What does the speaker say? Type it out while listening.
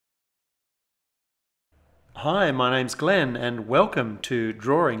Hi, my name's Glenn and welcome to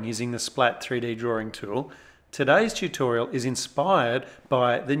Drawing using the Splat 3D drawing tool. Today's tutorial is inspired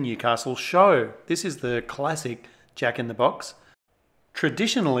by the Newcastle show. This is the classic Jack-in-the-Box.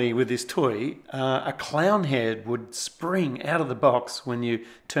 Traditionally with this toy, a clown head would spring out of the box when you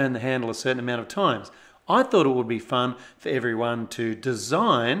turn the handle a certain amount of times. I thought it would be fun for everyone to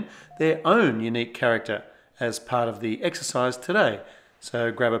design their own unique character as part of the exercise today.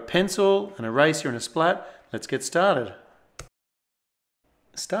 So grab a pencil, an eraser and a splat. Let's get started.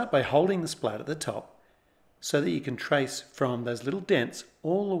 Start by holding the splat at the top so that you can trace from those little dents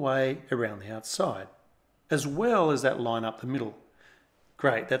all the way around the outside, as well as that line up the middle.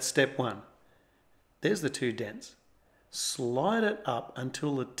 Great, that's step one. There's the two dents. Slide it up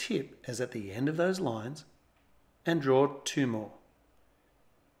until the tip is at the end of those lines and draw two more.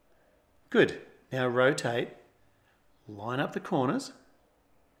 Good. Now rotate, line up the corners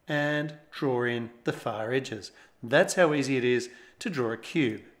and draw in the far edges. That's how easy it is to draw a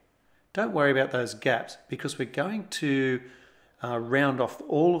cube. Don't worry about those gaps because we're going to round off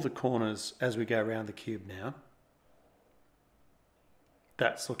all of the corners as we go around the cube now.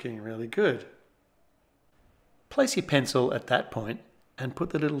 That's looking really good. Place your pencil at that point and put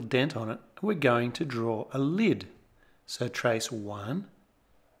the little dent on it. We're going to draw a lid. So trace 1,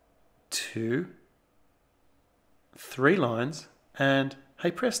 2, 3 lines and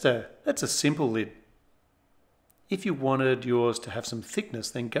hey presto, that's a simple lid. If you wanted yours to have some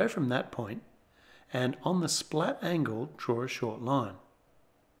thickness, then go from that point and on the splat angle, draw a short line.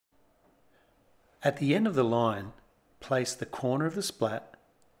 At the end of the line, place the corner of the splat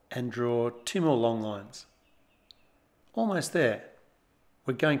and draw two more long lines. Almost there.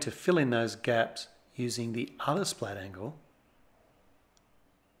 We're going to fill in those gaps using the other splat angle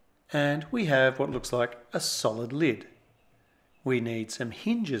and we have what looks like a solid lid. We need some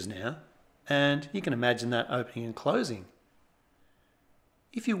hinges now, and you can imagine that opening and closing.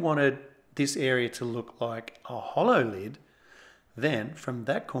 If you wanted this area to look like a hollow lid, then from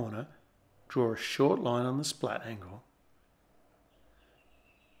that corner, draw a short line on the splat angle.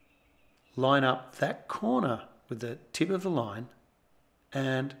 Line up that corner with the tip of the line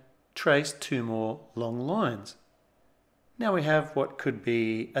and trace two more long lines. Now we have what could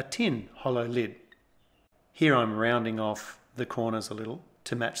be a tin hollow lid. Here I'm rounding off the corners a little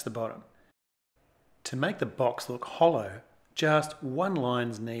to match the bottom. To make the box look hollow, just one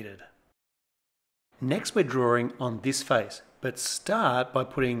line's needed. Next we're drawing on this face, but start by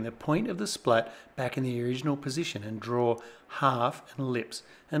putting the point of the splat back in the original position and draw half an ellipse.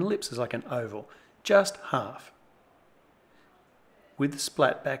 An ellipse is like an oval, just half. With the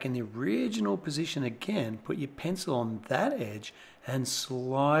splat back in the original position again, put your pencil on that edge and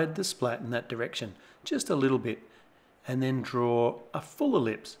slide the splat in that direction, just a little bit. And then draw a full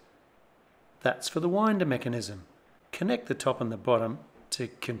ellipse. That's for the winder mechanism. Connect the top and the bottom to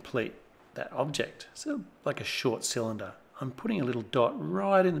complete that object. So like a short cylinder. I'm putting a little dot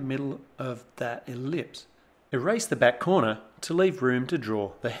right in the middle of that ellipse. Erase the back corner to leave room to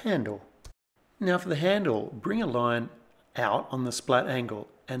draw the handle. Now for the handle, bring a line out on the splat angle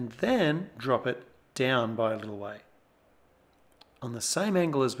and then drop it down by a little way. On the same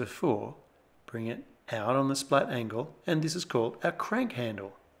angle as before, bring it out on the splat angle, and this is called our crank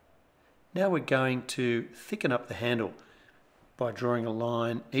handle. Now we're going to thicken up the handle by drawing a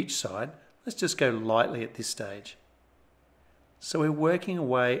line each side. Let's just go lightly at this stage. So we're working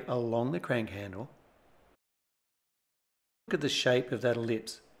away along the crank handle. Look at the shape of that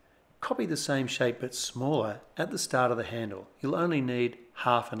ellipse. Copy the same shape but smaller at the start of the handle. You'll only need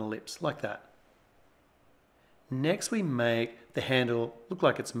half an ellipse, like that. Next we make the handle look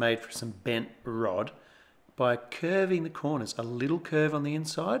like it's made for some bent rod by curving the corners, a little curve on the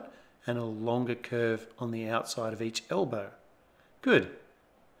inside and a longer curve on the outside of each elbow. Good.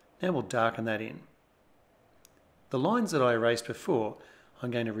 Now we'll darken that in. The lines that I erased before,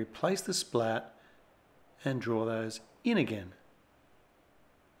 I'm going to replace the splat and draw those in again.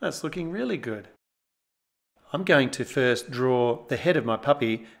 That's looking really good. I'm going to first draw the head of my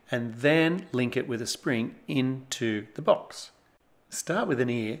puppy and then link it with a spring into the box. Start with an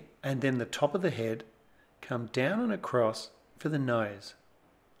ear and then the top of the head, come down and across for the nose.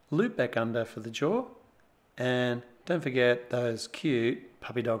 Loop back under for the jaw and don't forget those cute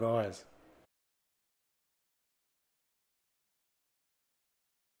puppy dog eyes.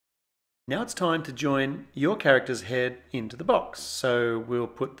 Now it's time to join your character's head into the box. So we'll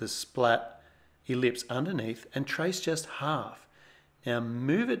put the splat ellipse underneath and trace just half. Now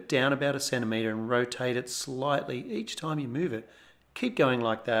move it down about 1 centimeter and rotate it slightly each time you move it. Keep going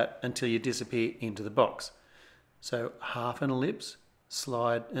like that until you disappear into the box. So half an ellipse,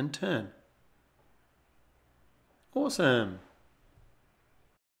 slide and turn. Awesome!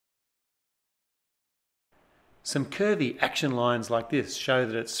 Some curvy action lines like this show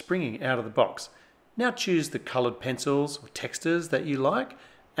that it's springing out of the box. Now choose the coloured pencils or textures that you like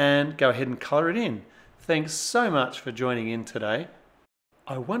and go ahead and colour it in. Thanks so much for joining in today.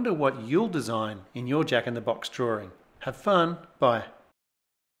 I wonder what you'll design in your Jack-in-the-Box drawing. Have fun. Bye.